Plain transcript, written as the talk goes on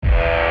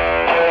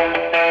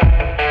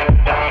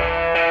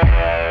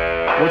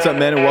What's up,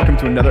 men, and welcome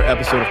to another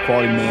episode of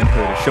Quality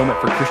Manhood, a show meant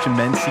for Christian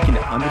men seeking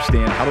to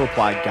understand how to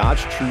apply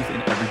God's truth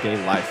in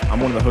everyday life.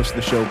 I'm one of the hosts of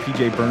the show,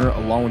 PJ Burner,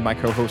 along with my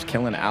co-host,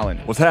 Kellen Allen.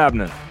 What's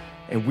happening?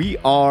 And we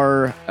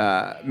are,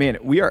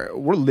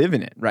 we're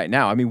living it right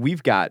now. I mean,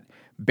 we've got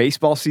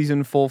baseball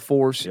season full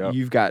force. Yep.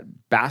 You've got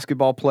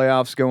basketball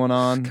playoffs going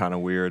on. It's kind of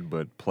weird,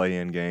 but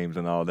play-in games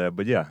and all that.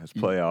 But yeah, it's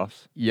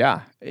playoffs.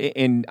 Yeah,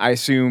 and I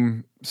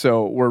assume,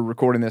 so we're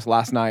recording this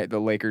last night, the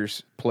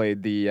Lakers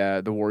played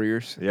the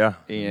Warriors. Yeah.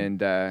 And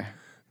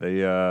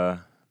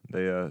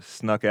they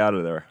snuck out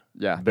of there.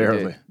 yeah, they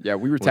barely. did. Yeah,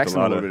 we were texting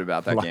a little bit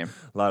about that game.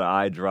 A lot of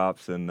eye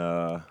drops and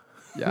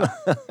Yeah.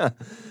 a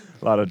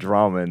lot of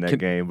drama in that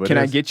game. But can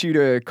I get you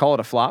to call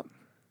it a flop?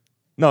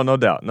 No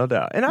doubt.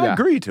 And I Yeah.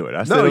 agreed to it.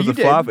 I said No, it was you a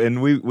flop, did.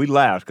 and we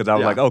laughed because I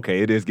was Yeah. like,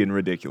 okay, it is getting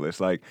ridiculous.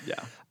 Like,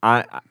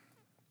 Yeah.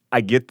 I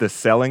get the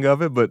selling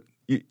of it, but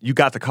you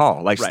got the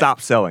call. Like, Right.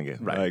 stop selling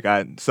it.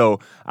 Right. So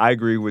I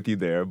agree with you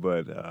there,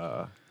 but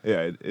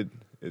yeah,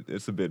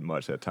 it's a bit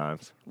much at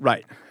times.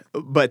 Right.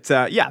 But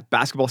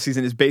basketball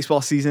season is baseball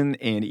season,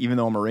 and even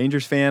though I'm a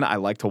Rangers fan, I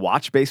like to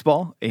watch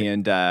baseball.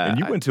 And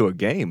you went to a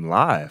game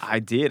live. I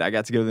did. I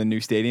got to go to the new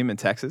stadium in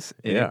Texas,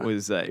 and Yeah.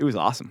 it was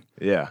awesome.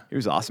 Yeah. It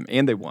was awesome,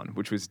 and they won,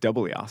 which was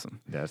doubly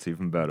awesome. That's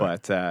even better.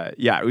 But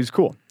it was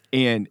cool.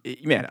 And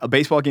man, a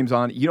baseball game's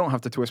on. You don't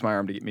have to twist my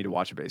arm to get me to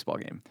watch a baseball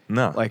game.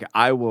 No. Like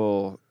I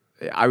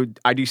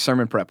do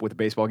sermon prep with a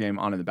baseball game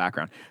on in the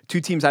background.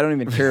 Two teams I don't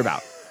even care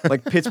about.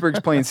 Like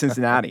Pittsburgh's playing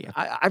Cincinnati.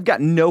 I've got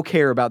no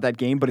care about that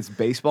game, but it's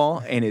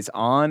baseball and it's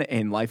on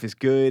and life is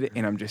good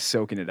and I'm just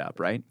soaking it up,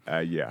 right?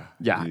 Yeah.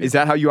 Yeah. Is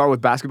that how you are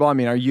with basketball? I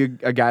mean, are you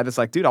a guy that's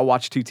like, dude, I'll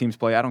watch two teams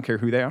play. I don't care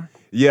who they are?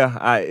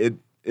 Yeah,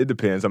 it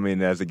depends. I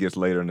mean, as it gets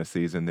later in the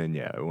season, then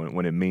yeah,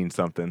 when it means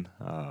something,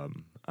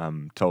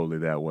 I'm totally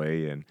that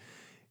way. And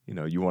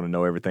you want to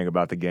know everything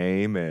about the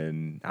game,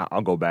 and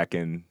I'll go back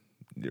and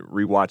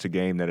rewatch a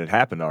game that had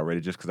happened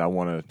already just because I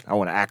want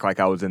to act like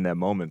I was in that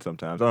moment.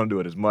 Sometimes I don't do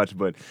it as much,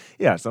 but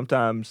yeah,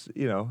 sometimes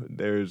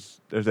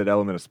there's that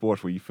element of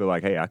sports where you feel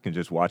like, hey, I can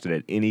just watch it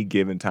at any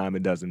given time.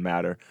 It doesn't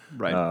matter.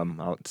 Right.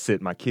 I'll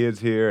sit my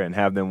kids here and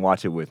have them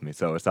watch it with me,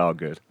 so it's all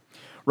good.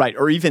 Right.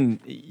 Or even,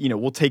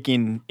 we'll take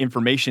in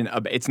information.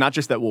 It's not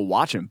just that we'll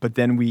watch them, but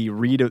then we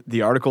read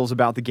the articles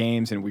about the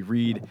games and we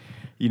read,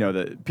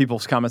 the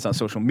people's comments on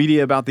social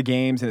media about the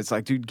games. And it's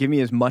like, dude, give me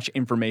as much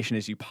information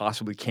as you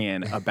possibly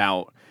can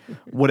about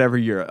whatever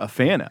you're a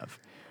fan of.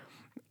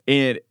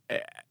 And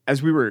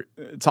as we were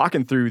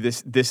talking through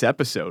this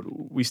episode,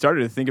 we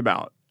started to think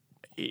about,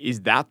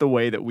 is that the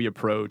way that we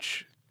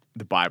approach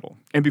the Bible?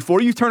 And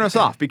before you turn us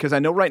off, because I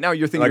know right now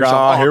you're thinking Like, to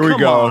yourself, here we come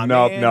go. on,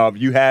 No, man.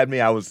 you had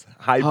me. I was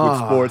hyped with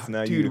sports.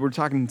 Now Dude, we're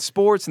talking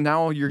sports, and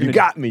now you're you gonna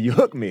got me. You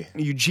hooked me.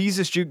 you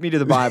Jesus juked me to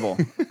the Bible.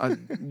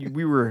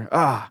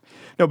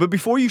 No, but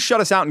before you shut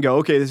us out and go,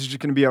 okay, this is just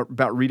going to be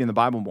about reading the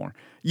Bible more.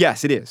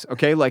 Yes, it is.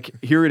 Okay, like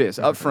here it is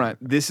up front.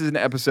 This is an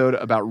episode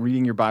about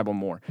reading your Bible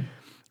more.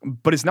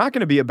 But it's not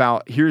going to be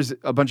about, here's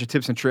a bunch of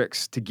tips and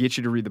tricks to get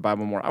you to read the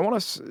Bible more. I want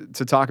us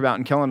to talk about,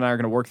 and Kellen and I are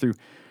going to work through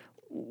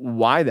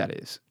why that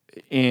is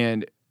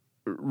and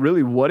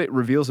really what it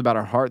reveals about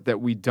our heart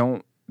that we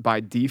don't, by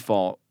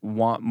default,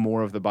 want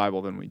more of the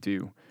Bible than we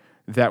do,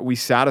 that we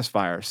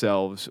satisfy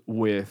ourselves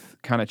with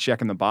kind of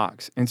checking the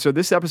box. And so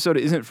this episode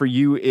isn't for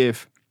you it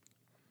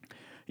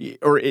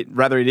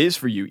is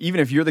for you. Even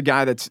if you're the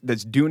guy that's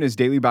doing his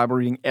daily Bible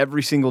reading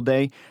every single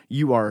day,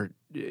 you're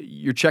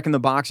checking the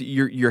box,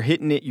 you're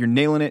hitting it, you're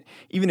nailing it.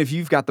 Even if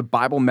you've got the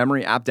Bible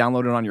memory app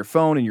downloaded on your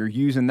phone and you're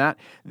using that,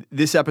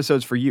 this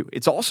episode's for you.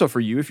 It's also for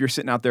you if you're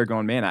sitting out there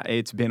going, man,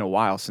 it's been a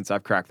while since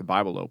I've cracked the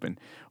Bible open.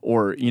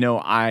 Or,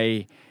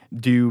 I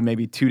do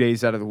maybe 2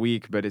 days out of the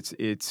week, but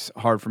it's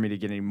hard for me to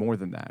get any more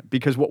than that.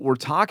 Because what we're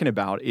talking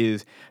about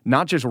is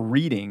not just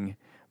reading,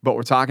 but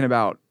we're talking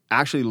about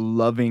actually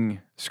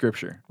loving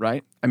Scripture,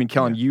 right? I mean,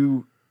 Kellen,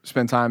 you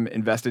spend time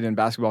invested in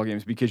basketball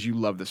games because you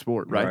love the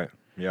sport, right?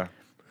 Yeah.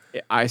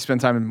 I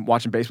spend time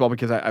watching baseball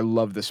because I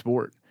love the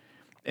sport.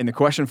 And the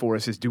question for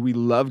us is, do we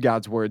love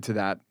God's word to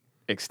that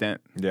extent?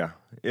 Yeah.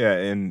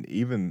 And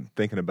even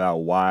thinking about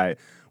why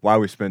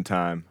we spend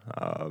time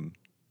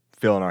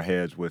filling our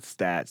heads with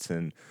stats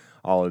and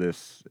all of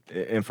this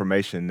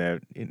information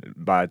that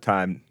by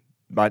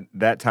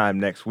that time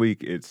next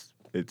week, it's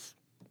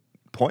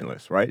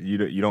pointless, right?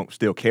 You don't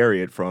still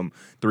carry it from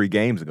 3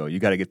 games ago. You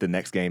got to get the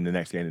next game,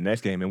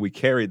 and we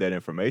carry that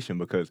information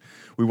because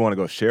we want to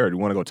go share it. We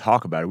want to go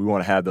talk about it. We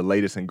want to have the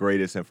latest and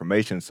greatest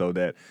information so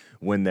that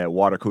when that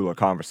water cooler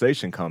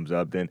conversation comes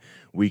up, then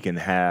we can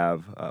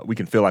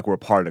feel like we're a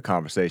part of the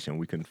conversation.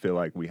 We can feel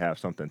like we have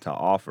something to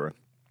offer.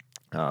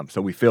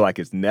 So we feel like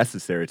it's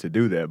necessary to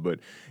do that. But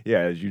yeah,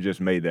 as you just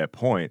made that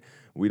point,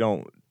 we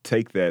don't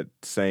take that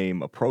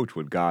same approach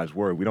with God's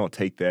word. We don't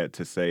take that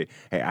to say,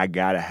 hey, I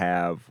got to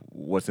have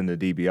what's in the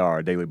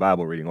DBR, daily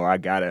Bible reading, or I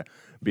got to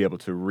be able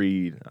to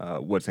read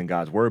what's in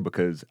God's word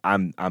because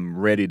I'm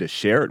ready to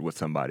share it with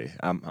somebody.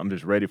 I'm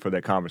just ready for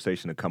that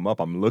conversation to come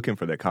up. I'm looking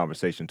for that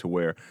conversation to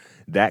where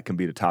that can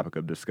be the topic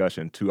of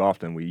discussion. Too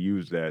often we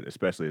use that,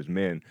 especially as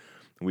men,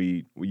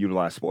 we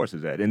utilize sports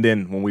as that. And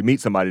then when we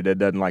meet somebody that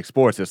doesn't like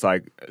sports, it's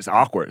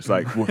awkward. It's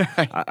like, well,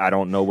 I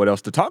don't know what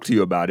else to talk to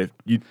you about.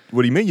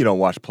 What do you mean you don't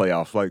watch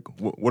playoffs? Like,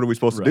 what are we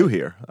supposed to do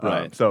here?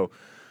 Right.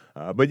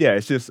 But yeah,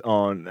 it's just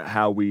on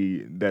how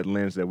that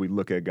lens that we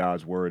look at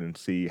God's word and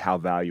see how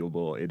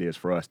valuable it is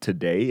for us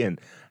today and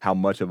how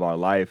much of our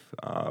life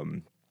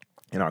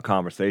in our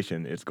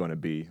conversation it's going to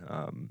be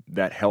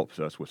that helps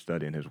us with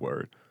studying his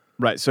word.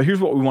 Right. So here's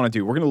what we want to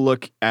do. We're going to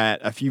look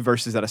at a few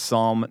verses out of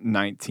Psalm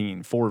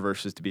 19, 4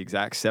 verses to be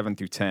exact, 7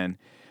 through 10,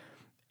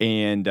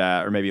 and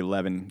or maybe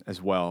 11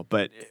 as well.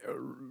 But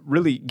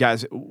really,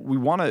 guys, we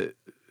want to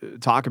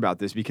talk about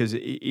this because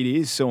it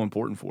is so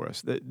important for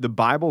us. The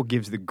Bible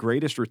gives the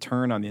greatest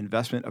return on the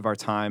investment of our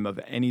time of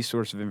any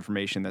source of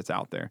information that's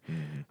out there.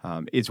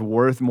 Mm-hmm. It's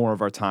worth more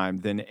of our time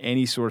than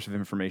any source of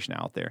information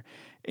out there.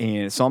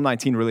 And Psalm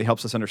 19 really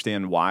helps us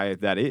understand why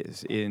that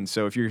is. And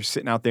so if you're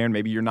sitting out there and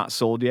maybe you're not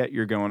sold yet,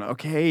 you're going,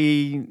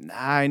 okay,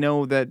 I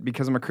know that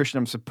because I'm a Christian,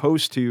 I'm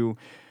supposed to.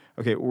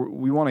 Okay,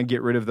 we want to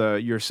get rid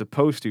of you're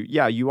supposed to.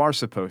 Yeah, you are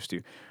supposed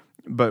to.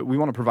 But we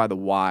want to provide the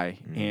why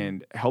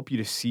and help you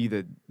to see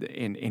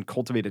and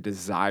cultivate a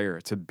desire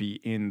to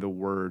be in the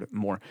Word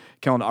more.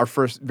 Kellen, our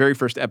very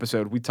first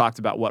episode, we talked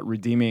about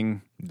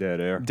redeeming dead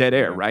air,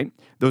 yeah. Right?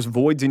 Those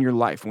voids in your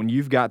life when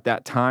you've got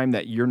that time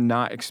that you're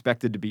not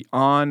expected to be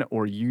on,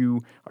 or you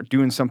are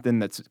doing something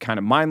that's kind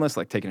of mindless,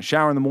 like taking a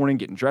shower in the morning,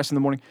 getting dressed in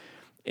the morning.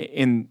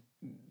 And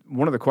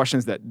one of the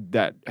questions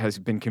that has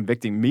been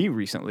convicting me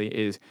recently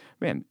is,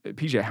 man,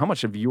 PJ, how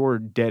much of your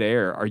dead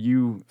air are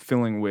you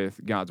filling with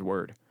God's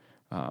Word?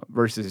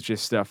 Versus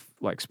just stuff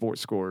like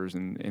sports scores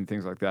and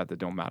things like that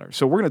don't matter.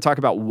 So we're going to talk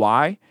about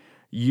why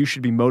you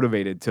should be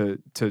motivated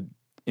to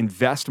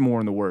invest more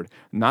in the Word.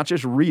 Not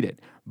just read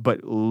it,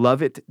 but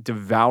love it,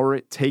 devour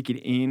it, take it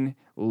in,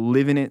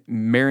 live in it,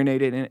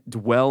 marinate in it,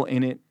 dwell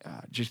in it.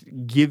 Just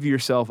give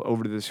yourself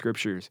over to the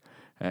Scriptures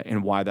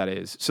and why that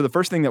is. So the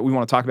first thing that we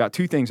want to talk about,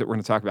 two things that we're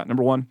going to talk about.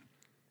 Number one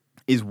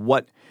is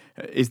what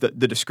is the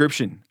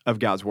description of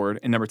God's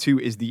Word, and number two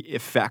is the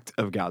effect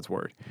of God's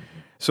Word.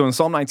 So in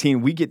Psalm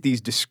 19, we get these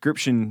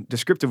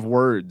descriptive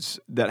words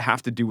that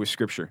have to do with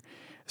Scripture.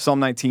 Psalm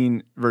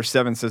 19, verse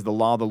 7 says, "The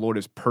law of the Lord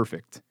is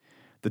perfect.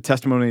 The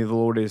testimony of the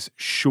Lord is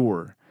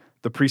sure.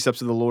 The precepts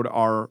of the Lord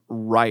are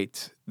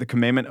right. The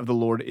commandment of the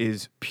Lord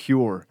is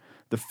pure.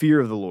 The fear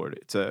of the Lord."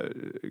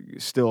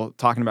 It's still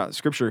talking about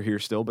Scripture here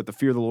still, but the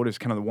fear of the Lord is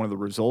kind of one of the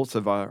results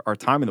of our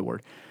time in the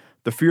Word.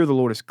 "The fear of the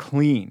Lord is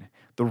clean.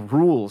 The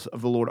rules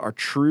of the Lord are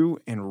true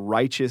and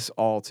righteous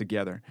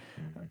altogether."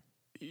 Mm-hmm.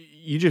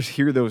 You just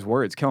hear those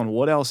words. Kellen,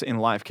 what else in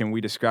life can we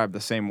describe the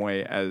same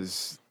way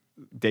as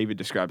David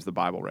describes the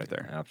Bible right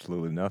there?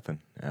 Absolutely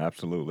nothing.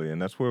 Absolutely.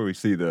 And that's where we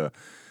see the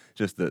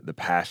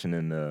passion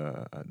and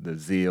the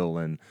zeal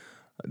and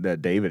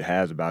that David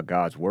has about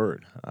God's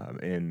word.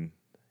 And,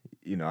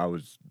 I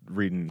was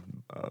reading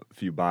a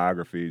few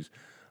biographies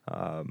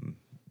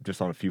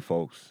just on a few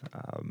folks,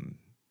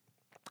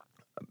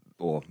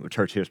 or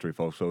church history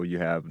folks. So you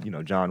have,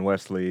 John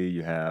Wesley,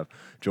 you have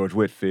George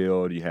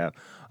Whitefield, you have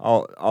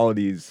all of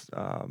these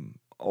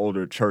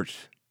older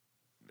church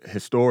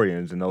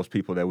historians and those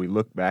people that we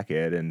look back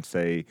at and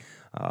say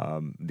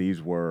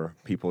these were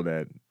people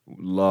that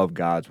love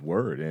God's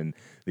word, and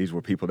these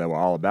were people that were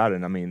all about it.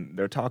 And I mean,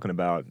 they're talking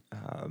about,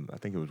 I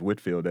think it was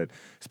Whitefield that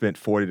spent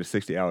 40 to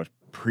 60 hours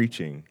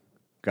preaching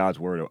God's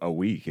word a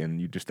week. And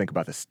you just think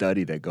about the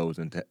study that goes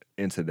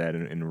into that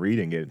and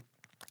reading it.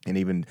 And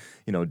even,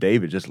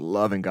 David just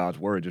loving God's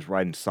word, just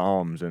writing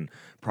Psalms and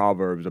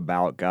Proverbs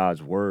about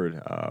God's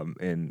word,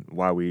 and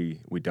why we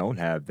don't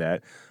have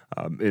that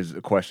is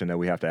a question that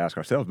we have to ask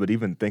ourselves. But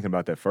even thinking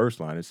about that first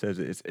line, it says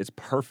it's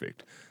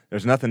perfect.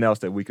 There's nothing else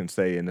that we can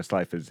say in this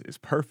life is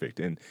perfect.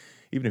 And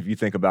even if you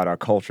think about our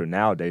culture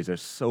nowadays,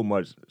 there's so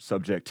much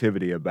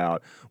subjectivity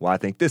about, well, I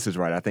think this is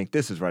right, I think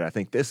this is right, I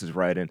think this is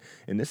right. And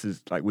this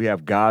is like, we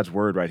have God's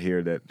word right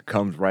here that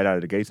comes right out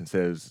of the gates and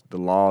says the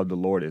law of the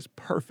Lord is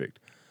perfect.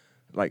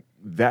 Like,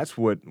 that's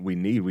what we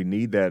need. We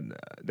need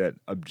that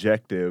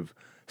objective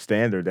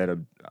standard that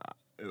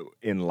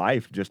in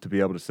life, just to be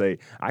able to say,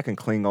 I can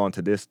cling on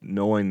to this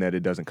knowing that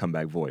it doesn't come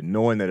back void,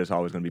 knowing that it's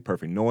always going to be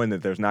perfect, knowing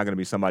that there's not going to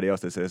be somebody else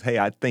that says, hey,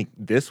 I think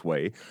this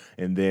way,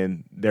 and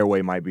then their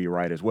way might be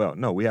right as well.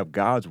 No, we have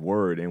God's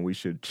word, and we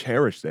should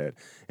cherish that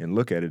and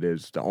look at it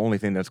as the only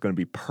thing that's going to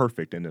be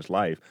perfect in this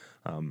life,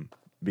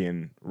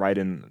 being right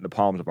in the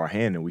palms of our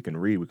hand, and we can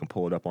read, we can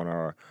pull it up on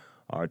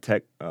our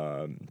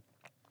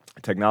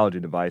technology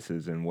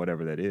devices and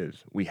whatever that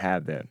is. We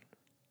have that.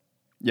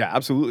 Yeah,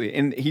 absolutely.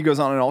 And he goes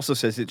on and also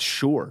says it's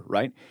sure,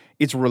 right?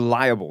 It's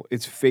reliable.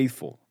 It's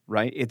faithful,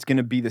 right? It's going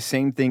to be the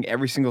same thing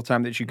every single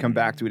time that you come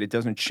back to it. It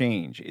doesn't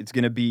change. It's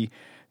going to be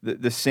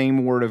the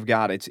same word of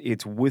God.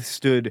 It's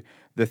withstood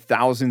the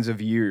thousands of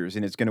years,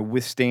 and it's going to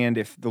withstand,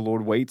 if the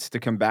Lord waits to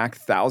come back,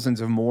 thousands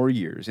of more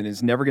years, and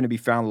it's never going to be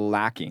found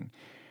lacking.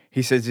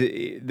 He says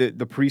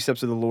the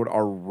precepts of the Lord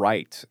are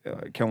right.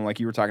 Kellen, like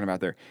you were talking about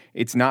there,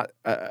 it's not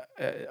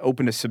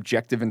open to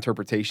subjective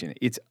interpretation.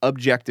 It's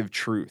objective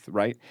truth,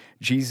 right?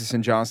 Jesus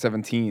in John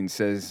 17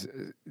 says,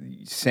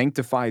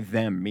 sanctify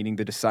them, meaning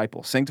the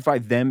disciples. Sanctify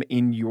them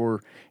in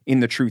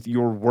the truth.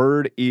 Your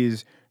word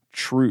is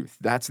truth.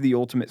 That's the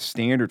ultimate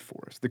standard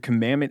for us. The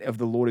commandment of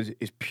the Lord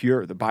is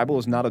pure. The Bible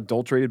is not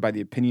adulterated by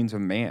the opinions of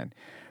man.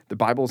 The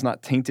Bible is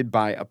not tainted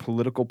by a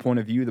political point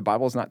of view. The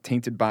Bible is not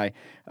tainted by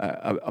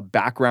a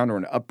background or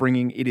an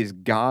upbringing. It is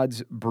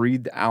God's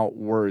breathed out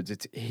words.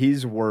 It's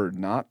His word,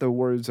 not the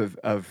words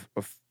of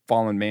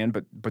fallen man,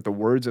 but the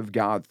words of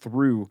God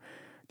through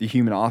the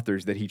human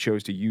authors that He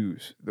chose to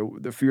use.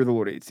 The fear of the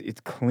Lord,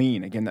 it's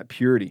clean. Again, that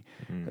purity.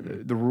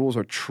 The rules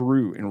are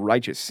true and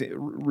righteous.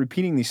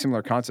 Repeating these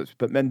similar concepts.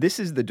 But man, this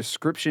is the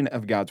description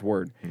of God's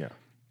word. Yeah.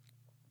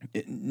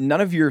 None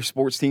of your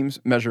sports teams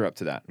measure up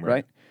to that,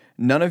 right?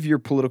 None of your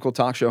political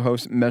talk show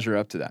hosts measure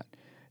up to that.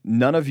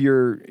 None of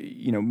your,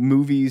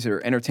 movies or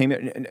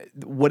entertainment,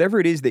 whatever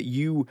it is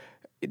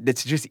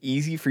that's just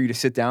easy for you to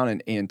sit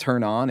down and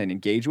turn on and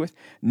engage with,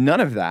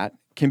 none of that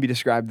can be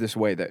described this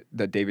way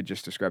that David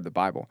just described the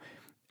Bible.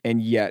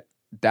 And yet,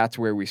 that's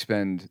where we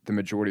spend the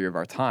majority of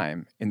our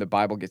time, and the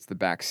Bible gets the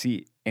back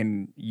seat.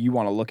 And you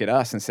want to look at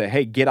us and say,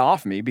 hey, get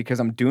off me because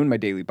I'm doing my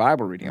daily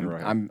Bible reading.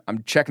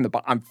 I'm checking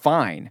I'm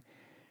fine.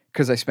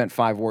 Because I spent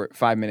 5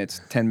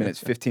 minutes, 10 minutes,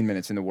 15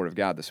 minutes in the Word of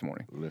God this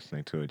morning.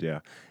 Listening to it,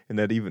 yeah. And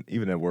that even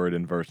that word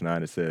in verse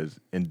 9, it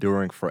says,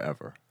 enduring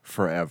forever.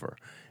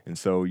 And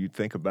so you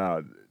think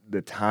about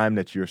the time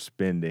that you're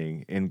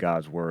spending in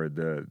God's Word,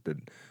 the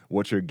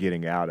what you're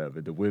getting out of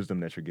it, the wisdom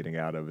that you're getting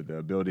out of it, the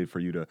ability for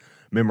you to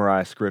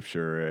memorize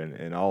Scripture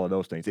and all of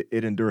those things.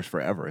 It endures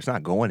forever. It's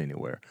not going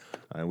anywhere.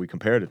 We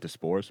compared it to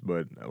sports,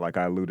 but like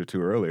I alluded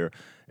to earlier,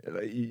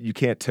 you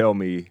can't tell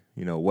me,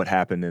 what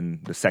happened in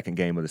the second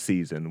game of the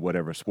season,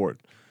 whatever sports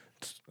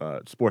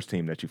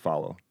team that you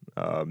follow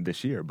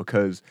this year,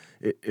 because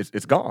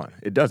it's gone.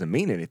 It doesn't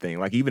mean anything.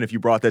 Like, even if you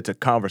brought that to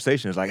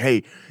conversation, it's like,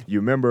 hey, you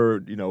remember,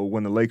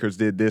 when the Lakers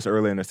did this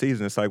early in the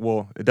season? It's like,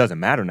 well, it doesn't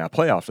matter now.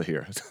 Playoffs are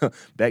here.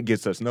 That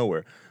gets us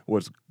nowhere.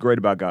 What's great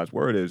about God's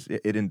word is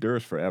it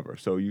endures forever.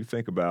 So you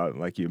think about,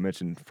 like you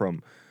mentioned,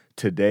 from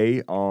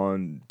today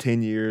on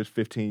 10 years,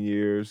 15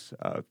 years,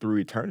 through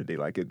eternity,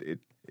 like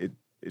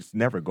it's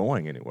never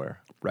going anywhere.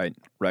 Right,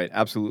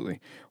 absolutely.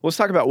 Well, let's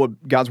talk about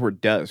what God's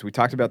word does. We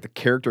talked about the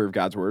character of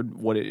God's word,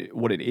 what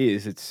it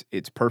is.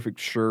 It's perfect,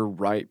 sure,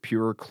 right,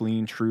 pure,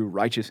 clean, true,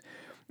 righteous.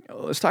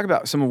 Let's talk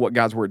about some of what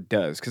God's word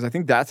does, because I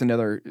think that's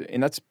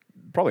that's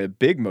probably a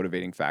big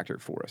motivating factor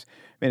for us.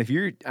 Man, if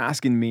you're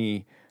asking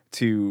me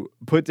to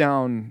put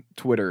down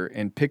Twitter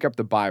and pick up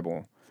the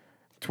Bible,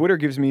 Twitter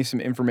gives me some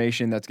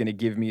information that's going to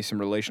give me some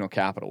relational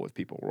capital with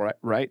people,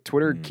 right?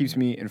 Twitter keeps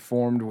me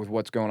informed with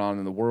what's going on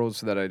in the world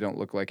so that I don't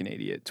look like an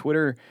idiot.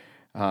 Twitter,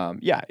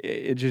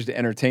 it just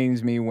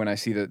entertains me when I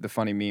see the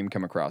funny meme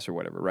come across or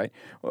whatever, right?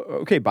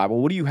 Okay,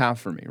 Bible, what do you have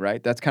for me,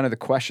 right? That's kind of the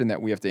question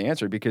that we have to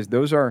answer, because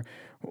those are,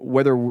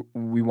 whether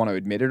we want to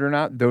admit it or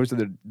not, those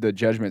are the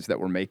judgments that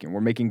we're making. We're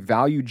making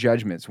value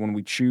judgments when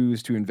we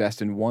choose to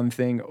invest in one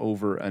thing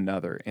over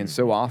another. And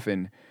so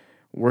often,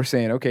 we're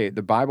saying, okay,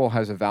 the Bible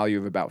has a value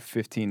of about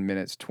 15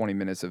 minutes, 20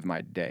 minutes of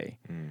my day.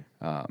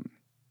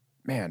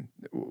 Man,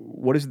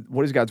 what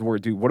does God's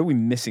word do? What are we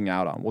missing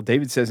out on? Well,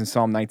 David says in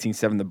Psalm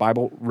 19:7, the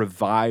Bible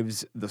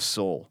revives the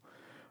soul.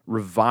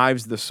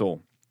 Revives the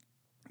soul.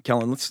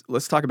 Kellen,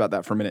 let's talk about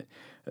that for a minute.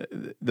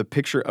 The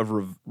picture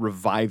of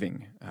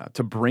reviving,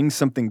 to bring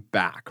something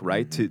back,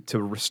 right?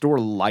 To restore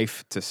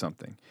life to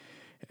something.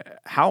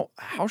 How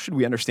should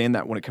we understand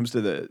that when it comes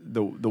to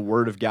the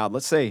word of God?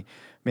 Let's say,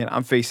 man,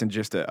 I'm facing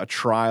just a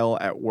trial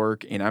at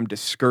work and I'm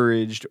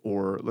discouraged,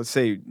 or let's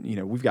say,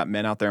 we've got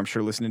men out there, I'm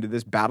sure, listening to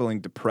this, battling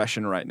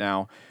depression right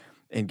now,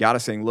 and God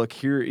is saying, look,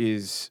 here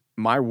is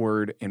my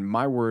word, and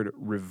my word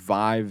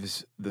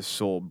revives the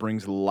soul,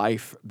 brings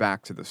life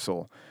back to the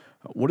soul.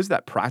 What does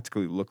that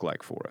practically look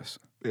like for us?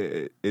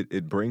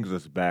 It brings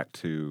us back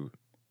to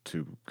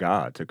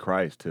God, to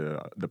Christ,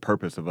 to the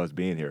purpose of us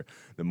being here.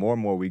 The more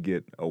and more we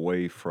get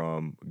away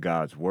from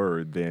God's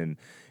word, then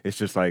it's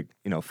just like,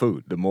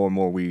 food. The more and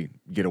more we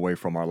get away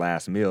from our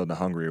last meal, the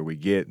hungrier we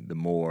get, the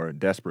more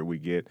desperate we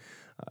get.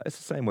 It's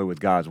the same way with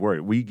God's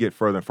word. We get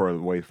further and further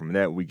away from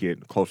that. We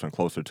get closer and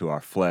closer to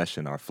our flesh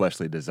and our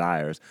fleshly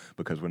desires,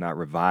 because we're not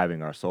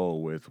reviving our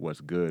soul with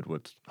what's good,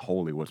 what's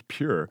holy, what's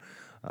pure.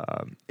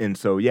 And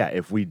so,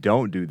 if we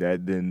don't do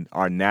that, then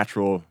our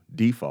natural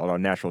default, our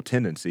natural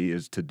tendency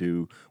is to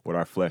do what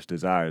our flesh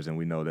desires. And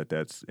we know that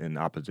that's in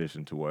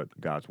opposition to what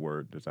God's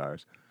word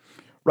desires.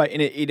 Right.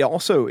 And it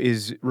also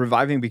is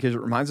reviving because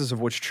it reminds us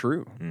of what's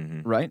true,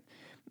 right?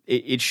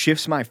 It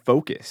shifts my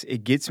focus.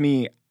 It gets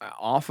me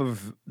off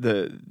of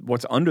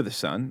what's under the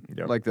sun,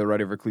 like the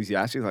writer of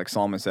Ecclesiastes, like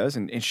Solomon says,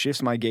 and it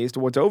shifts my gaze to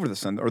what's over the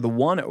sun, or the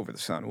one over the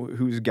sun,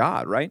 who's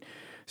God, right?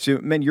 So,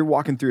 man, you're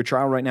walking through a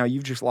trial right now.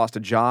 You've just lost a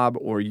job,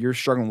 or you're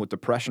struggling with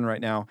depression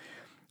right now.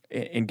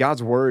 And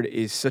God's word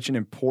is such an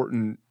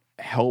important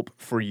help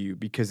for you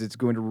because it's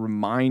going to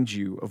remind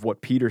you of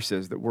what Peter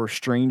says, that we're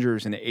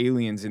strangers and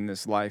aliens in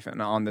this life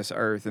and on this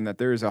earth, and that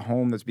there is a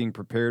home that's being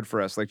prepared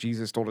for us. Like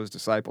Jesus told his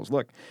disciples,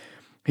 look,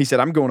 he said,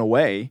 I'm going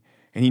away.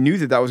 And he knew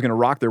that was going to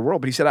rock their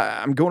world. But he said,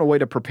 I'm going away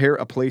to prepare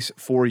a place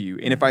for you.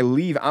 And if I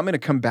leave, I'm going to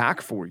come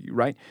back for you,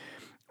 right?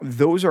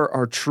 Those are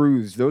our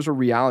truths. Those are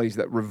realities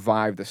that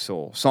revive the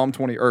soul.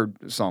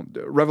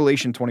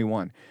 Revelation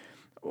 21,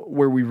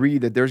 where we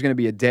read that there's going to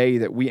be a day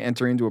that we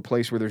enter into a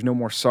place where there's no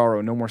more sorrow,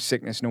 no more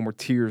sickness, no more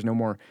tears, no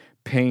more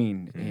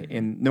pain,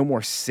 and no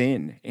more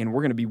sin. And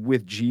we're going to be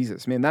with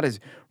Jesus. Man, that is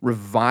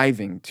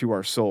reviving to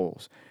our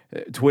souls.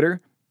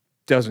 Twitter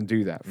doesn't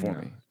do that for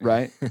me,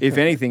 right? If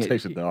anything,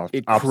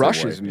 it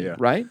crushes me,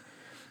 right?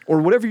 Or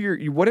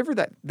whatever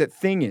that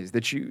thing is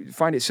that you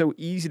find it so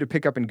easy to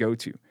pick up and go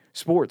to.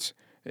 Sports,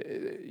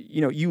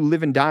 you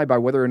live and die by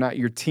whether or not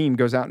your team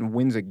goes out and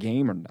wins a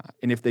game or not.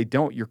 And if they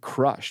don't, you're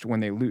crushed when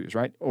they lose,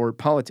 right? Or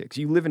politics,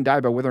 you live and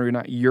die by whether or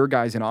not your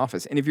guy's in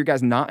office. And if your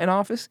guy's not in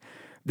office,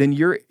 then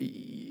you're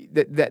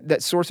that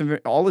source of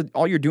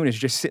all you're doing is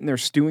just sitting there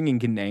stewing and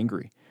getting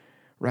angry,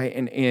 right?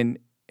 And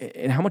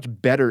how much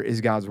better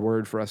is God's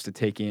word for us to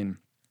take in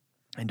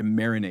and to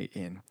marinate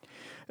in?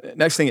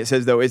 Next thing it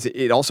says, though, is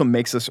it also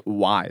makes us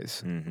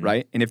wise,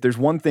 right? And if there's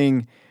one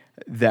thing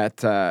that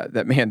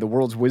the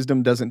world's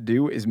wisdom doesn't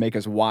do is make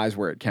us wise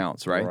where it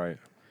counts, right? Right.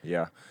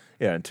 Yeah.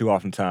 Yeah. And too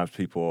often times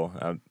people,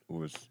 I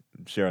was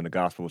sharing the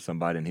gospel with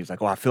somebody and he's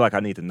like, oh, I feel like I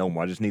need to know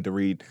more. I just need to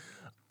read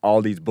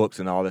all these books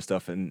and all this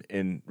stuff.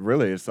 And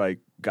really, it's like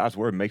God's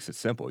word makes it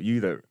simple. You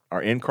either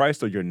are in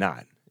Christ or you're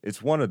not. It's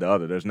one or the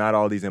other. There's not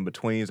all these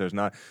in-betweens. Is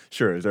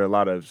there a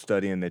lot of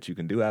studying that you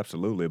can do?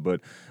 Absolutely.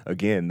 But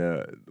again,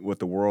 what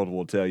the world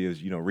will tell you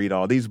is, read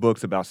all these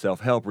books about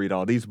self-help, read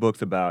all these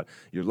books about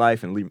your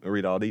life, and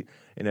read all these.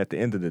 And at the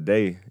end of the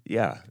day,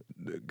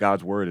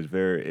 God's word is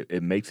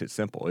it makes it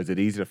simple. Is it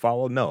easy to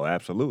follow? No,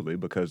 absolutely,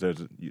 because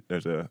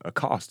there's a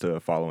cost to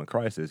following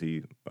Christ, as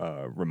he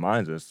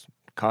reminds us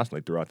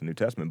constantly throughout the New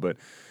Testament. But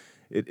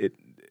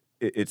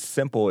it's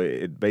simple.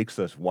 It makes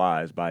us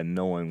wise by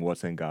knowing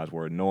what's in God's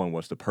word, knowing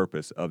what's the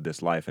purpose of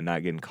this life, and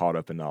not getting caught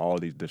up in all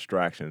these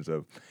distractions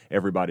of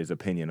everybody's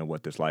opinion of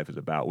what this life is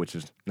about, which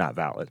is not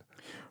valid.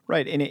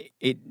 Right, and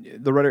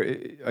the writer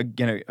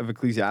again of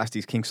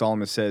Ecclesiastes, King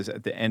Solomon, says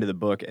at the end of the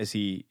book, as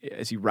he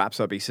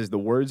wraps up, he says, "The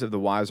words of the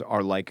wise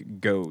are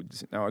like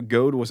goads." Now, a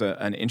goad was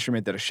an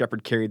instrument that a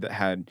shepherd carried that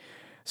had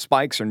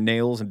spikes or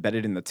nails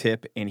embedded in the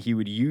tip, and he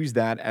would use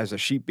that as a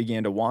sheep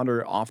began to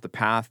wander off the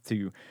path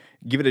to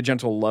give it a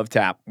gentle love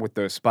tap with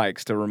those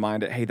spikes to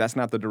remind it, hey, that's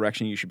not the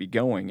direction you should be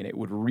going, and it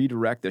would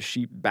redirect the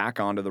sheep back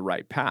onto the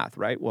right path,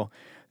 right? Well,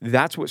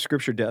 that's what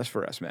Scripture does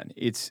for us, man.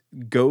 It's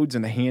goads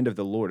in the hand of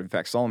the Lord. In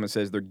fact, Solomon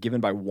says they're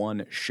given by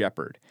one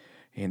shepherd,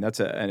 and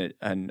that's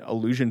an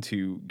allusion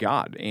to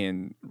God.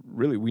 And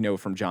really, we know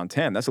from John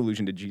 10, that's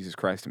allusion to Jesus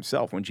Christ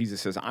himself, when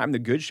Jesus says, I'm the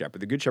good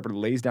shepherd. The good shepherd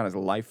lays down his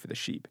life for the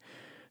sheep.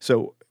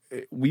 So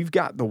we've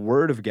got the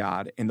Word of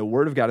God, and the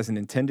Word of God is an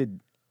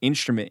intended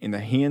instrument in the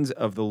hands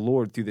of the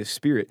Lord through the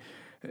Spirit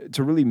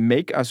to really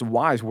make us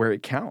wise where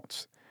it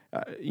counts.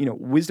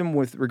 Wisdom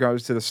with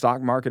regards to the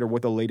stock market or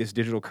what the latest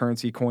digital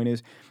currency coin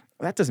is,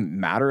 that doesn't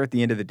matter at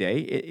the end of the day.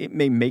 It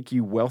may make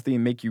you wealthy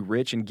and make you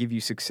rich and give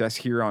you success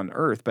here on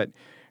earth, but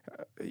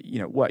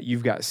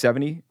you've got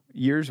 70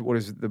 years. What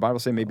does the Bible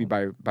say? Maybe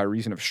by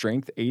reason of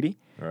strength, 80.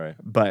 Right.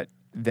 But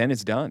then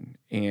it's done.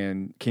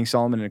 And King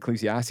Solomon in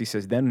Ecclesiastes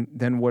says, then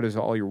what is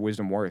all your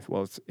wisdom worth?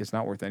 Well, it's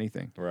not worth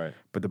anything. Right.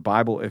 But the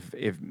Bible,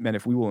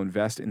 if we will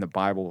invest in the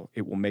Bible,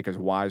 it will make us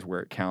wise where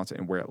it counts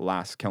and where it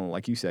lasts, Kellen,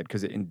 like you said,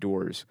 because it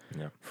endures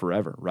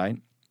forever,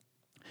 right?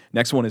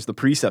 Next one is the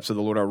precepts of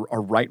the Lord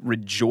are right,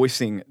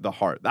 rejoicing the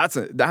heart. That's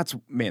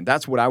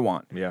what I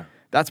want. Yeah.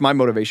 That's my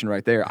motivation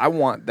right there. I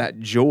want that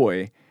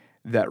joy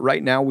that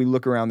right now we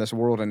look around this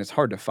world and it's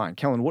hard to find.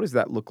 Kellen, what does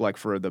that look like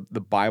for the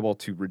Bible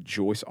to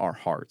rejoice our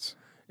hearts?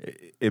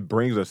 It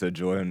brings us that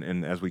joy,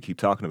 and as we keep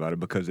talking about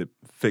it, because it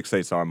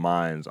fixates our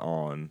minds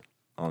on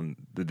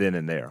the then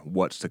and there,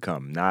 what's to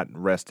come, not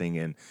resting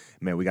in,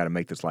 man, we got to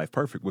make this life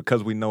perfect,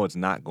 because we know it's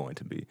not going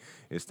to be.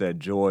 It's that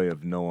joy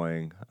of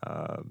knowing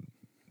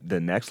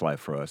the next life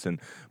for us. And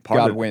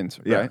God wins,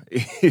 right? Yeah,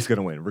 he's going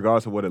to win,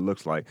 regardless of what it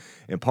looks like.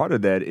 And part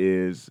of that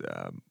is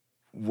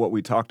what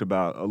we talked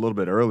about a little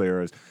bit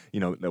earlier is,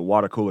 the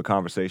water cooler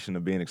conversation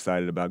of being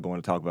excited about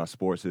going to talk about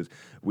sports is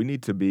we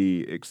need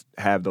to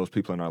have those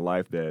people in our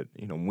life that,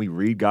 when we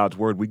read God's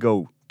word, we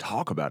go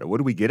talk about it. What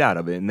do we get out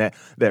of it? And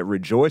that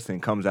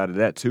rejoicing comes out of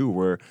that too,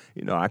 where,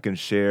 I can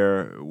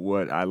share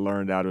what I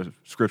learned out of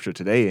Scripture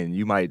today, and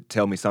you might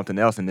tell me something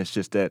else. And it's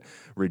just that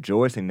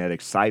rejoicing, that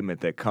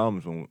excitement that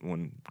comes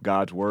when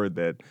God's word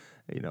that,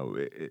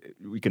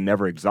 we can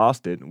never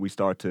exhaust it. We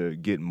start to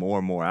get more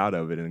and more out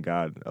of it, and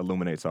God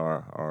illuminates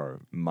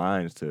our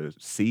minds to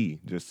see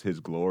just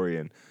His glory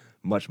and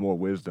much more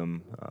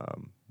wisdom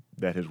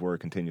that His Word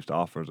continues to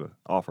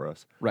offer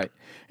us. Right.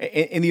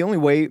 And the only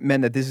way, men,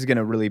 that this is going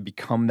to really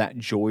become that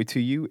joy to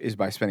you is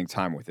by spending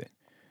time with it.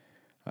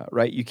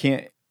 Right? You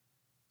can't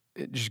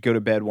just go to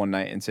bed one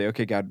night and say,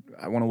 okay, God,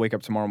 I want to wake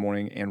up tomorrow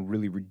morning and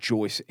really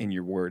rejoice in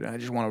your word. And I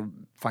just want to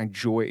find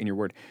joy in your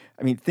word.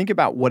 I mean, think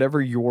about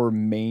whatever your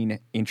main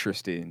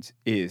interest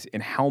is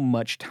and how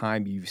much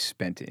time you've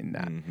spent in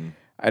that. Mm-hmm.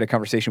 I had a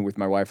conversation with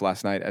my wife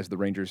last night as the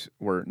Rangers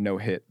were no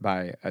hit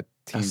by a I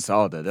team.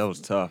 saw that. That was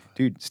tough.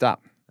 Dude,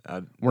 stop.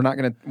 We're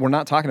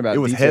not talking about It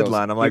was details.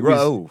 headline. I'm like,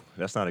 whoa,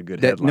 that's not a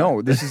good headline.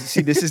 No, this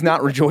is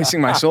not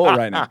rejoicing my soul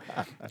right now.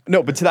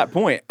 No, but to that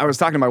point, I was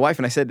talking to my wife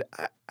and I said,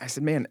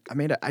 man,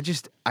 Amanda,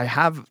 I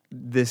have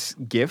this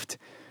gift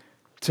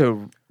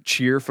to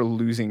cheer for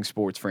losing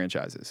sports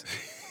franchises.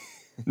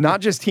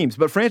 Not just teams,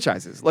 but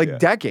franchises, like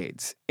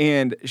decades.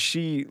 And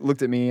she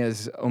looked at me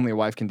as only a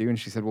wife can do, and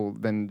she said, well,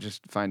 then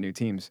just find new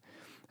teams.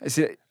 I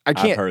said, I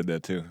can't. I've heard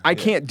that too. I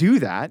can't do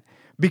that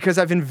because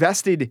I've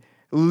invested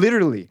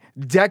literally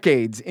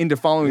decades into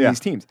following these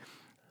teams.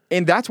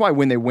 And that's why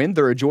when they win,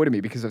 they're a joy to me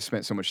because I've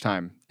spent so much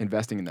time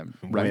investing in them.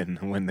 Right?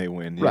 When they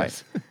win,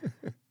 yes.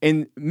 Right.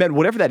 And man,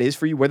 whatever that is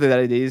for you, whether that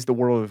it is the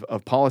world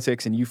of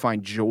politics and you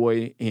find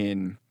joy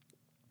in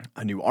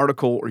a new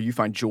article, or you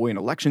find joy in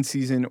election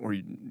season, or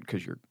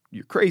because you're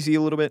crazy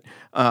a little bit,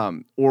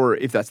 or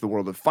if that's the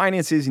world of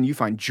finances and you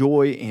find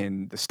joy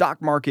in the stock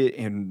market,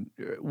 and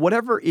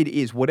whatever it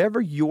is,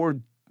 whatever your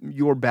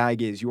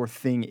bag is, your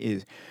thing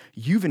is,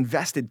 you've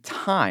invested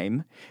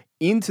time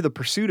into the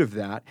pursuit of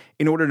that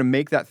in order to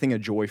make that thing a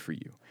joy for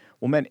you.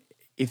 Well, man,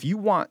 if you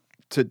want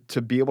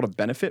to be able to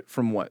benefit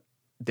from what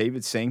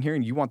David's saying here,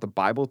 and you want the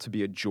Bible to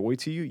be a joy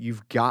to you,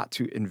 you've got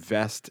to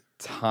invest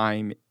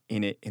time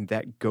in it, and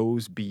that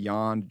goes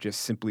beyond just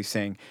simply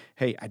saying,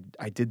 hey,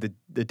 I did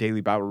the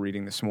daily Bible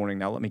reading this morning,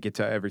 now let me get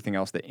to everything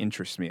else that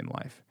interests me in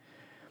life.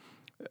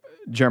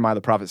 Jeremiah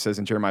the prophet says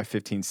in Jeremiah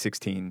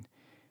 15:16,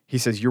 he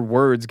says, your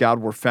words,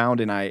 God, were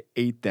found and I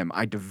ate them.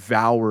 I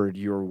devoured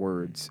your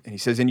words. And he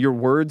says, and your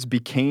words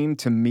became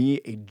to me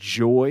a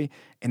joy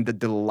and the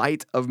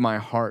delight of my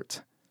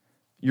heart.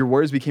 Your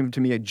words became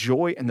to me a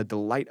joy and the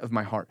delight of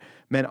my heart.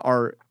 Man,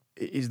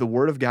 is the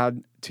word of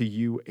God to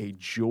you a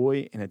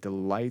joy and a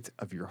delight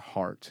of your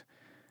heart?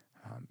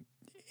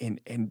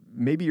 And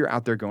maybe you're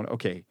out there going,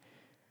 okay,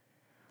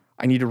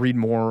 I need to read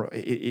more,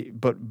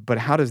 but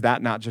how does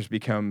that not just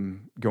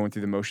become going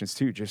through the motions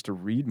too, just to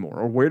read more?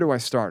 Or where do I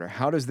start? Or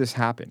how does this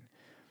happen?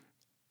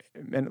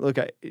 And look,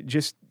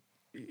 just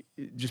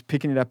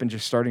picking it up and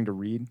just starting to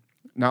read,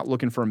 not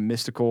looking for a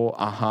mystical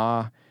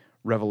aha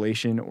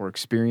revelation or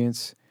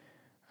experience,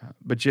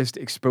 but just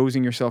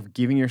exposing yourself,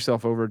 giving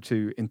yourself over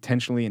to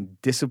intentionally and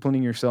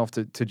disciplining yourself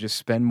to just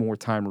spend more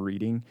time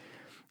reading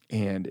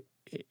and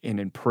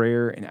in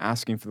prayer and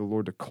asking for the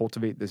Lord to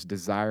cultivate this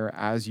desire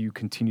as you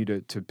continue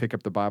to pick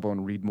up the Bible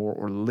and read more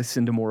or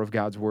listen to more of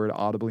God's word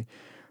audibly.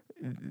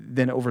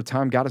 Then over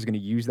time, God is going to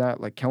use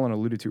that. Like Kellen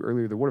alluded to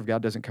earlier, the word of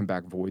God doesn't come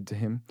back void to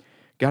him.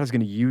 God is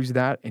going to use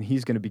that, and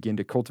he's going to begin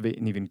to cultivate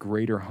an even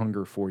greater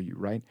hunger for you,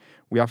 right?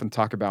 We often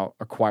talk about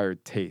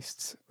acquired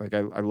tastes. Like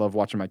I love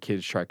watching my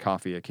kids try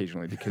coffee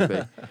occasionally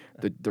because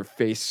their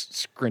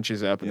face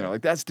scrunches up, and they're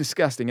like, that's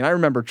disgusting. And I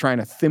remember trying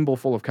a thimble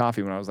full of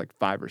coffee when I was like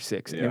 5 or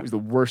 6, and it was the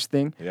worst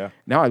thing. Yeah.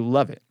 Now I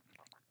love it.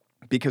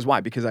 Because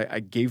why? Because I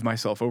gave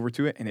myself over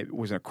to it, and it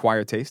was an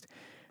acquired taste.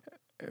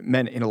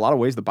 Man, in a lot of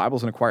ways, the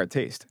Bible's an acquired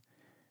taste.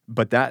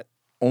 But that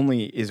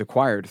only is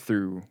acquired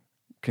through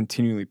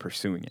continually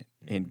pursuing it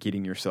and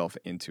getting yourself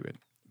into it.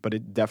 But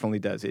it definitely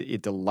does.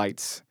 It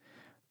delights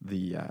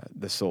the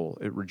soul.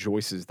 It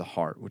rejoices the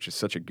heart, which is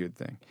such a good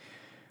thing.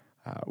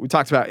 We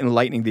talked about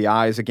enlightening the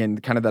eyes, again,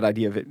 kind of that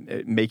idea of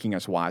it making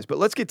us wise. But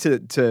let's get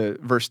to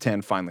verse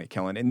 10 finally,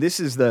 Kellen. And this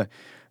is the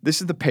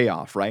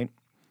payoff, right?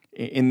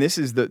 And this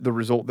is the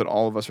result that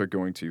all of us are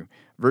going to.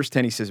 Verse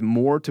 10, he says,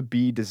 more to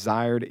be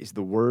desired is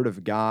the word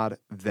of God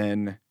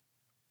than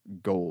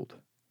gold,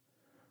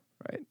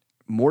 right?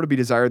 More to be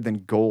desired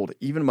than gold,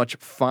 even much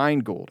fine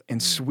gold,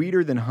 and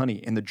sweeter than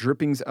honey, and the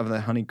drippings of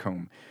the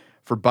honeycomb.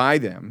 For by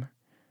them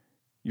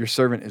your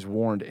servant is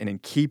warned, and in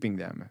keeping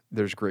them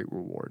there's great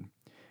reward.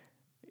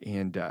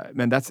 And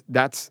man, that's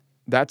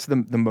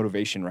the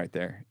motivation right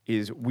there.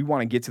 Is we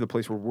want to get to the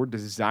place where we're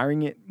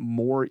desiring it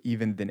more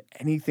even than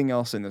anything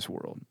else in this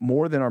world,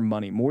 more than our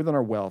money, more than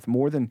our wealth,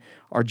 more than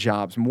our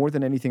jobs, more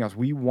than anything else.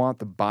 We want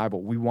the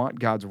Bible. We want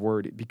God's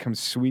word. It becomes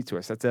sweet to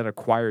us. That's that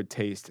acquired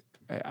taste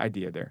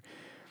idea there.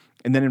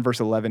 And then in verse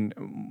 11,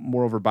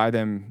 moreover, by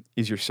them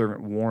is your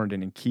servant warned,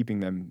 and in keeping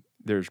them,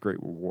 there's great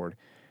reward.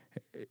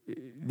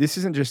 This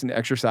isn't just an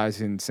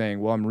exercise in saying,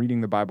 well, I'm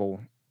reading the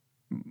Bible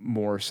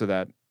more so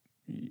that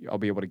I'll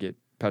be able to get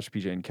Pastor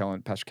PJ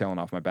and Pastor Kellen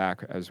off my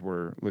back as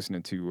we're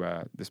listening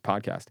to this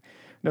podcast.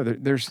 No,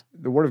 there's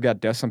the Word of God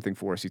does something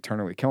for us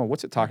eternally. Kellen,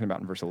 what's it talking about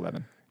in verse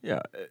 11?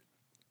 Yeah,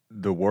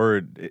 the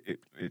Word,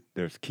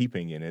 there's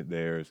keeping in it.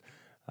 There's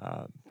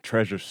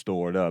treasure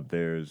stored up.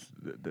 There's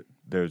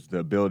the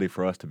ability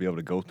for us to be able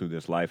to go through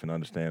this life and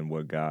understand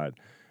what God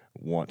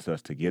wants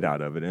us to get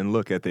out of it. And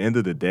look, at the end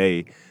of the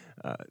day,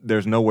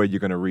 there's no way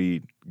you're going to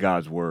read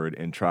God's word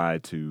and try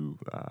to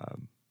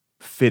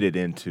fit it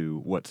into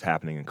what's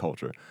happening in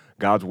culture.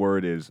 God's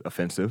word is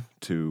offensive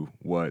to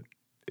what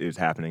is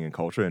happening in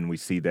culture, and we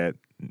see that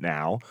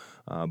now,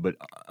 but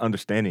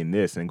understanding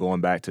this and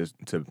going back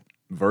to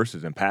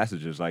verses and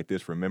passages like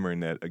this,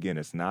 remembering that, again,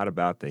 it's not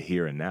about the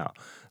here and now.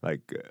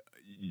 Like,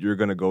 you're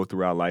going to go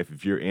throughout life,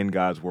 if you're in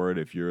God's word,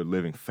 if you're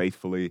living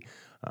faithfully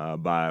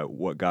by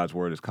what God's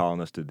word is calling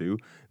us to do,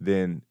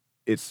 then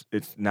it's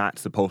not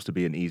supposed to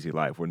be an easy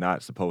life. We're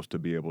not supposed to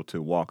be able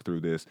to walk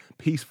through this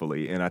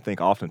peacefully. And I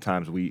think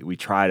oftentimes we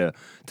try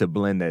to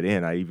blend that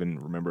in. I even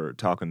remember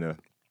talking to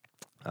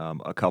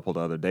a couple the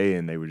other day,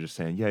 and they were just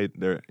saying, yeah,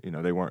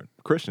 they weren't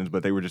Christians,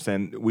 but they were just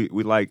saying we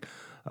like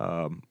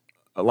a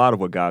lot of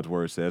what God's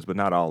word says, but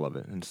not all of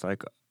it. And it's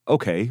like,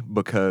 okay,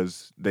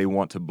 because they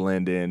want to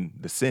blend in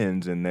the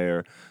sins and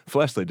their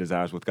fleshly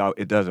desires with God.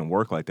 It doesn't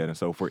work like that. And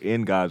so if we're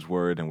in God's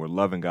word and we're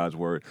loving God's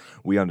word,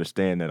 we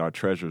understand that our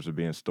treasures are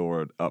being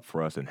stored up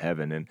for us in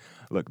heaven. And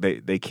look,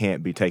 they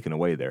can't be taken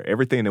away there.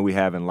 Everything that we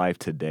have in life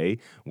today,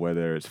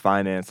 whether it's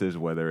finances,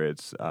 whether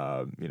it's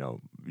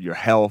your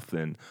health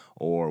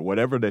or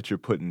whatever that you're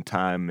putting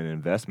time and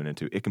investment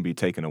into, it can be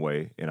taken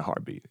away in a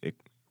heartbeat,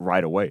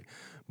 right away.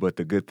 But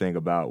the good thing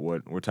about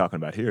what we're talking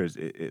about here is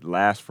it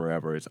lasts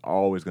forever. It's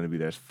always going to be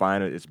there. It's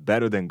finer. It's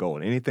better than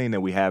gold. Anything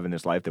that we have in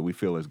this life that we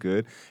feel is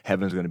good,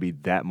 heaven's going to be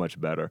that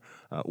much better,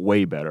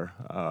 way better,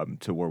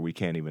 to where we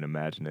can't even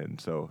imagine it.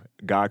 And so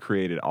God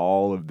created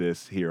all of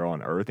this here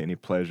on earth. Any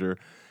pleasure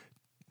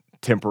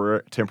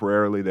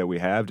temporarily that we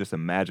have, just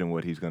imagine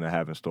what he's going to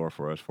have in store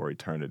for us for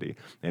eternity.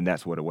 And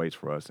that's what awaits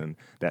for us. And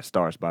that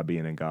starts by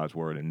being in God's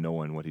word and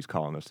knowing what he's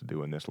calling us to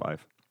do in this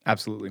life.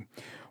 Absolutely.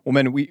 Well,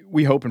 man,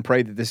 we hope and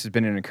pray that this has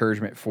been an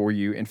encouragement for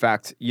you. In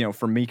fact,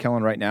 for me,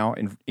 Kellen, right now,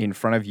 in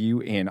front of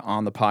you and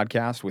on the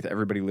podcast with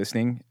everybody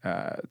listening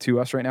to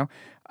us right now,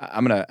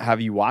 I'm going to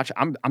have you watch.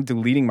 I'm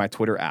deleting my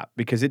Twitter app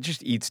because it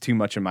just eats too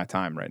much of my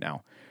time right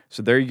now.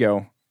 So there you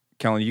go.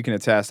 Kellen, you can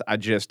attest, I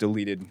just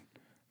deleted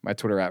my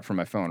Twitter app from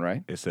my phone,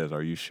 right? It says,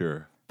 "Are you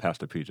sure,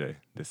 Pastor PJ?"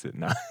 This is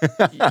not.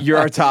 You're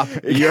our top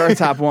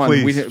one.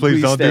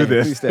 Please don't do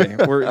this. Please stay.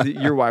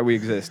 You're why we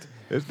exist.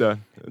 It's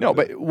done. No,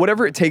 but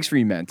whatever it takes for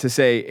you, man, to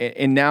say,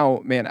 and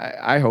now, man,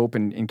 I hope,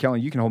 and Kellen,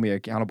 you can hold me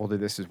accountable to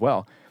this as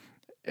well.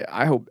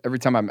 I hope every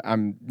time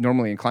I'm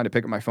normally inclined to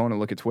pick up my phone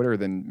and look at Twitter,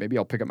 then maybe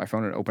I'll pick up my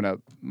phone and open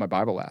up my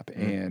Bible app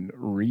and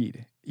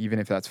read, even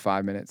if that's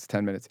 5 minutes,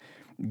 10 minutes,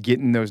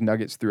 getting those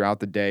nuggets throughout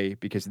the day,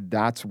 because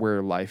that's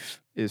where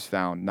life is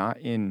found, not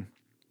in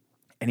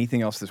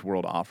anything else this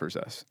world offers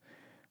us,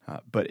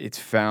 but it's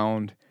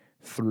found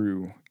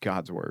through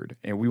God's word.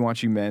 And we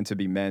want you men to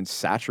be men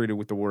saturated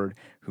with the word,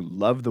 who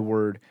love the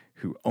word,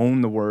 who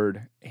own the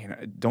word,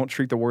 and don't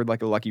treat the word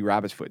like a lucky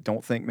rabbit's foot.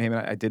 Don't think, man,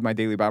 I did my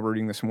daily Bible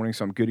reading this morning,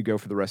 so I'm good to go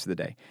for the rest of the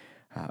day.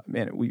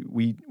 Man,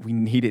 we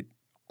need it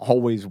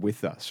always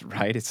with us,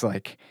 right? It's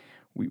like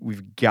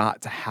we've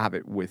got to have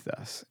it with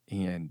us.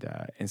 And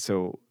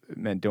so,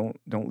 man,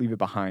 don't leave it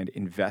behind.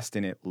 Invest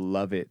in it,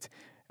 love it.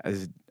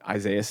 As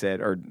Isaiah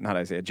said, or not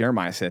Isaiah,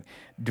 Jeremiah said,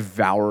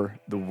 devour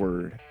the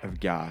word of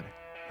God.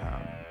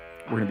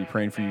 We're going to be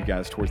praying for you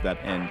guys towards that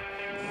end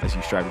as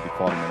you strive to be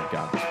quality men of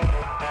God this week.